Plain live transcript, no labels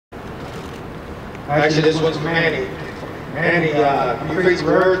Actually, this one's Manny. Manny, you faced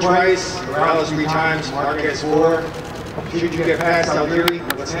Roach twice, Morales 3 times, Marquez 4. Should you get past Algieri,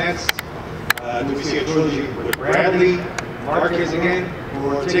 what's next? Do we see a trilogy with Bradley, Marquez again,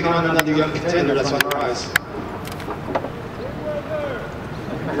 or take on another young contender that's on the rise?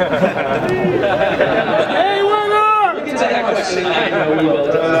 Hey, what up? You can take that question.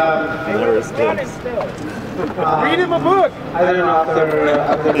 Read him a book. I don't know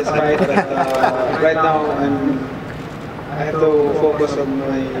after this fight, but right now I have to focus on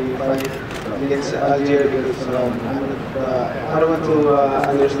my fight against Algieri because I don't want to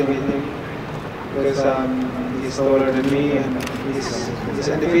underestimate him because he's taller than me and he's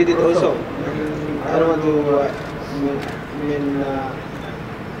undefeated also. And I don't want to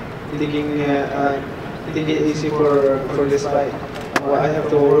take it easy for this fight. I have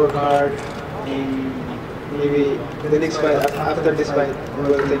to work hard. And maybe the next fight, after this fight, we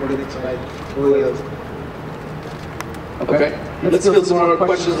will take the next fight. We will. Okay, let's field some more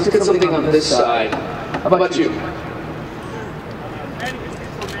questions. Let's get something on this side. How about you?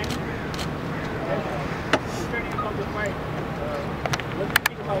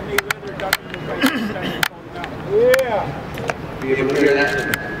 Yeah. You able to hear that?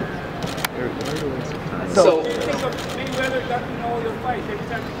 So,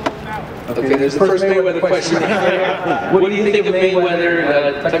 okay, there's the first Mayweather question. What do you think of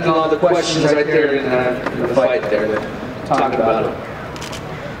Mayweather? Taking all the questions right there in the fight there. Talking about it.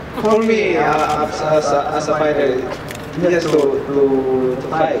 For me, as a fighter, he has to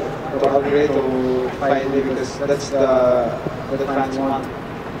fight, to agree to fight me because that's what the fans want.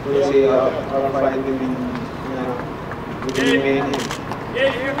 To see our fight between me and him.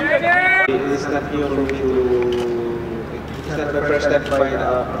 It's not new for me it's not my first time to fight a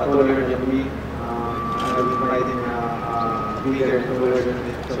taller than me. I've been fighting bigger and taller than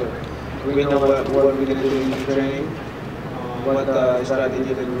me. So we know what we're going to do in training, what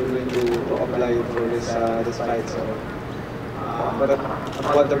strategy that we're going to apply for this fight. So, but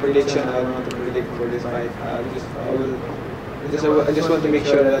about the prediction, I don't want to predict for this fight. I just want to make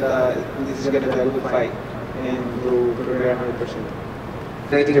sure that this is going to be a good fight and to prepare 100%.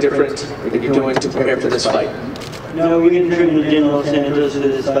 Anything different that you're doing to prepare for this fight? No, we're going to train in Los Angeles for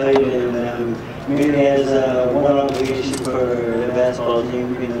this fight, and Manny has one obligation for the basketball team.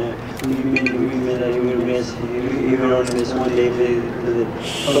 We made an agreement that he would miss, even only miss one day for the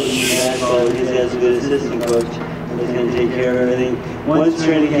coaching basketball because he has a good assistant coach, and he's going to take care of everything. Once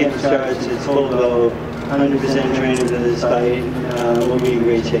training camp starts, it's full go, 100% training for this fight. We'll be in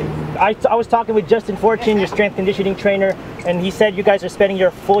great shape. I was talking with Justin Fortune, your strength conditioning trainer, and he said you guys are spending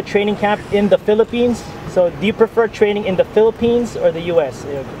your full training camp in the Philippines. So do you prefer training in the Philippines or the U.S.?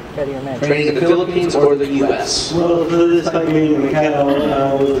 Training in the Philippines or the U.S.? Well, for this fight in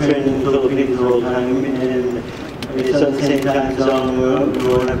Macau, we'll train in the Philippines the whole time, and it's at the same time zone. We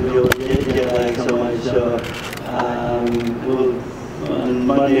won't have to deal with jet lag so much. So on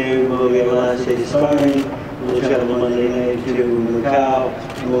Monday we'll be our last day of sparring. We'll travel Monday night to Macau.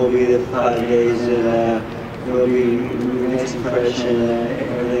 We'll be there for 5 days, and we'll be nice and fresh, and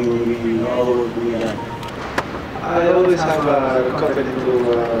everything will be, all the work will be done. I always have confidence to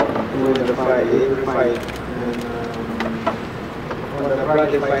win the fight, every fight. And when the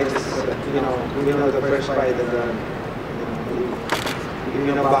Bradley fight is, we know the first fight that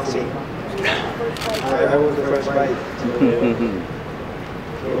in boxing. I won the first fight.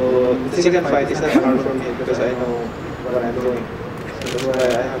 So the second fight is not hard for me because I know what I'm doing. So that's why I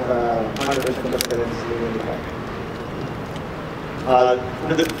have 100% confidence to win the fight.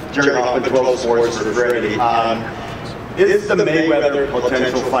 Jerry Hoffman, 12 Sports for Freddie. Is the Mayweather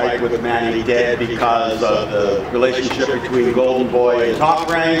potential fight with Manny dead because of the relationship between Golden Boy and Top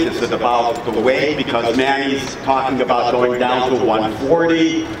Rank? Is it about the weight? Because Manny's talking about going down to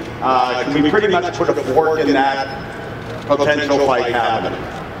 140. Can we pretty much put a fork in that potential fight happening?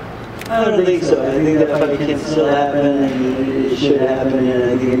 I don't think so. I think that fight can still happen, and it should happen, and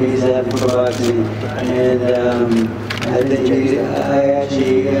I think it needs to happen for boxing. And I think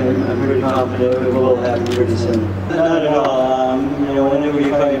I'm pretty confident it will happen pretty soon. Not at all. Whenever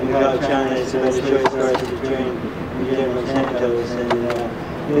you fight in Macau, China, it's a better choice for us to train in General Santos.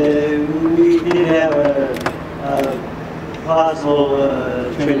 And we did have a possible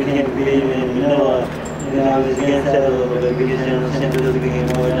training camp in Manila. And I was against that a little bit because General Santos became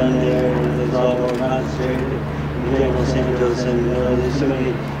more down there and it's all more concentrated in General Santos, and there's so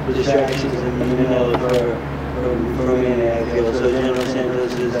many distractions in Manila for me, I feel. So General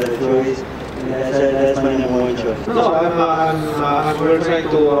Santos is a choice, and that's my #1 choice. No, I'm really trying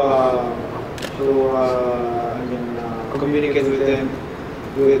to communicate with them,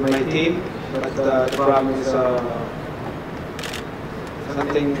 with my team, but the problem is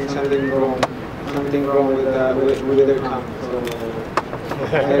something wrong with their camp. So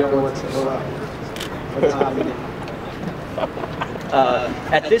I don't know what's happening.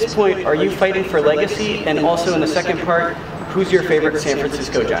 At this point, are you fighting for legacy? And also in the second part, who's your favorite San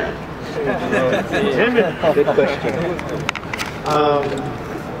Francisco Giant? Good question.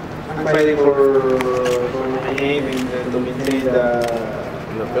 I'm fighting for my name and to maintain the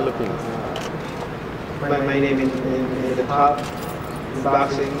Philippines. my name in the top in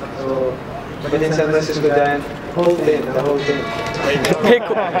boxing. So, but in San Francisco Giant, the whole thing.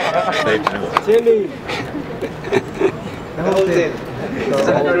 Timmy. The whole thing.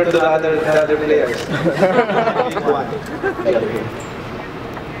 So over to the other players.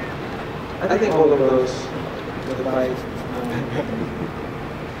 I think all of those. The fight.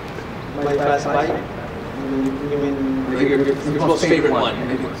 My fast fight. You mean Your most favorite one,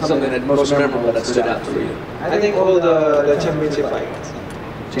 maybe something that most memorable that stood out for you. I think all the championship fights.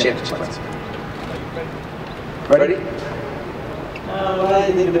 Championship fights. Freddie? Well,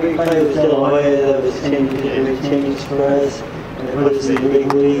 I think the big fight was De La Hoya. That was changed for us. And it put us in the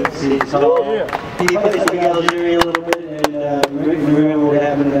big leagues. He plays like Algeria a little bit, and remember what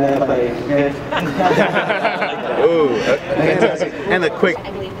happened in that fight. Okay? Ooh, fantastic. And a quick.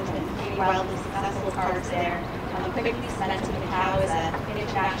 I believe there's been 3 wildly successful cards there. The quickly Manny Pacquiao is an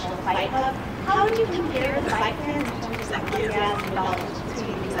international fight club. How would you compare the fight fans in terms of enthusiasm and knowledge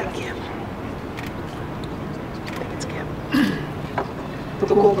between these two? To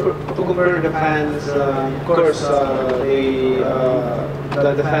compare the fans, of course, the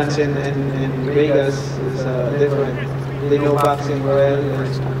fans in Vegas is different. They know boxing well,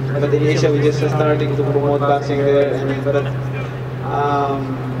 but in Asia we just starting to promote boxing there.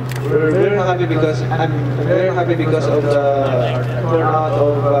 We're very happy because I'm very happy because of the turnout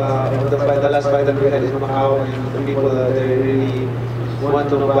of the last fight that we had in Macau, and the people they really want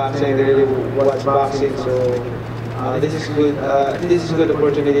to know boxing, they really watch boxing. So. This is good. This is a good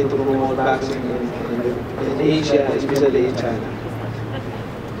opportunity to promote boxing in Asia, especially in China.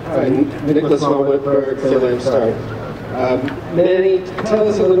 All right, Nicholas Whitberg, Philly start. Manny, tell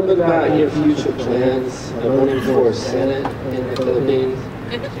us a little bit about your future plans running for Senate in the Philippines.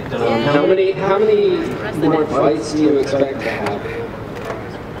 How many more fights do you expect to have?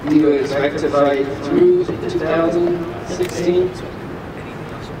 Do you expect to fight through 2016?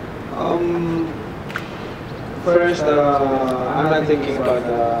 First, I'm not thinking about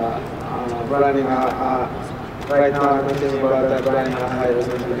running right now. I'm not thinking about running a high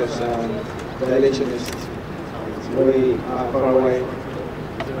election because the election is way far away,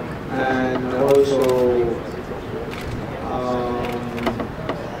 and also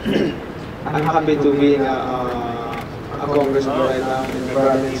I'm happy to be a congressman right now in the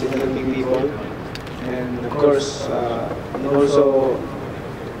province and helping people, and of course, and also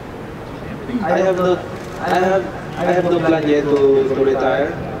I have no plan yet to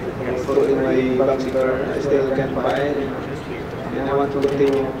retire. In my boxing career, I still can fight, and I want to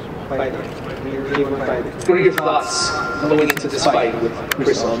continue fighting. What are your thoughts going into this fight with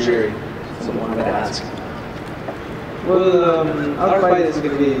Chris Algieri? Someone wanted to ask. Well, our fight is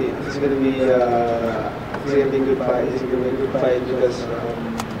going to be a good fight. It's going to be a good fight because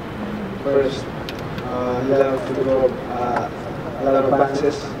first, you have to throw a lot of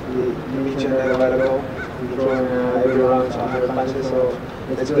punches. You mentioned that a while ago. We throw every round 100 punches, so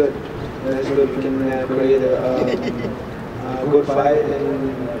that's good. That's good. We can create a good fight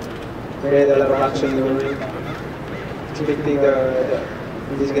and create a lot of action in the ring. Expecting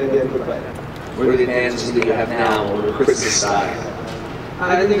this is going to be a good fight. What are the advantages that you have now over Chris's side?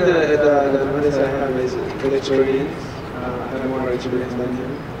 I think the advantage I have is good experience. I have more experience than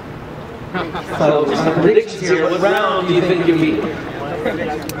him. So, some predictions here. What round do you think you'll be?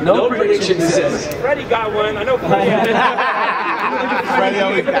 No predictions. Freddie got one. I know Freddie. Freddie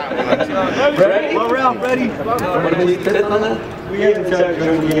always got one. Freddie? Well, round, Freddie. What do you think on that? We haven't started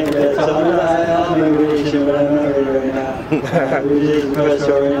drinking yet, so I'll make a prediction, but I'm not ready right now. We're just impressed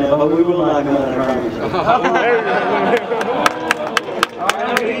right now, but we will knock him out, I promise you.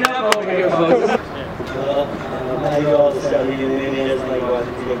 Well, I do all the stuff, maybe he doesn't like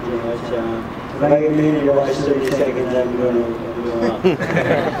watching TV too much. If I get Manny to watch 30 seconds, I'm going to off.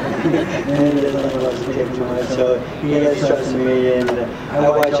 Manny doesn't like watching TV too much, so he has trust me, and I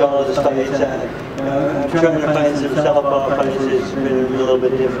watch all of his fights. I'm trying to find some southpaw fights. It's been a little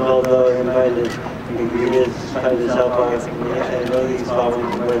bit difficult, though. I can find it. He is find the southpaw. I know he's following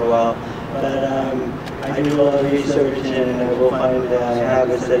for quite a while. But I do a lot of research, and I will find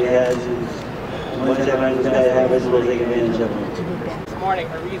habits that he has. And once I find those bad habits, we'll take advantage of them. morning,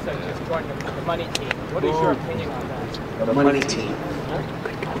 Ariza just joined the money team. What is your opinion on that? The money team.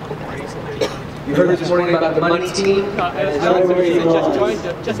 You heard this morning about the money team? Just joined.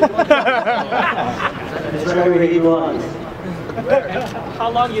 Just joined. That's where he belongs. How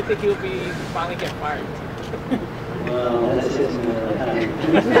long do you think he'll be finally get fired? Well, that's just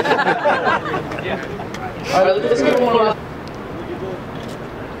All right, let's give him one more.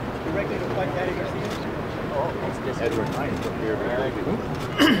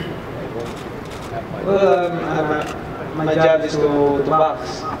 Well, my job is to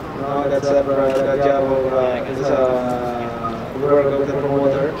box. That's the job of work of the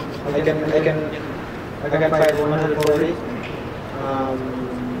promoter. I can fight 140.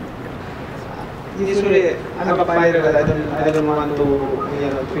 Usually, I'm a fighter that I don't want to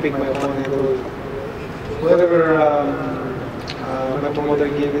pick my opponent. Whoever my promoter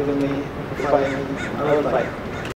gave it to me to fight, I will fight.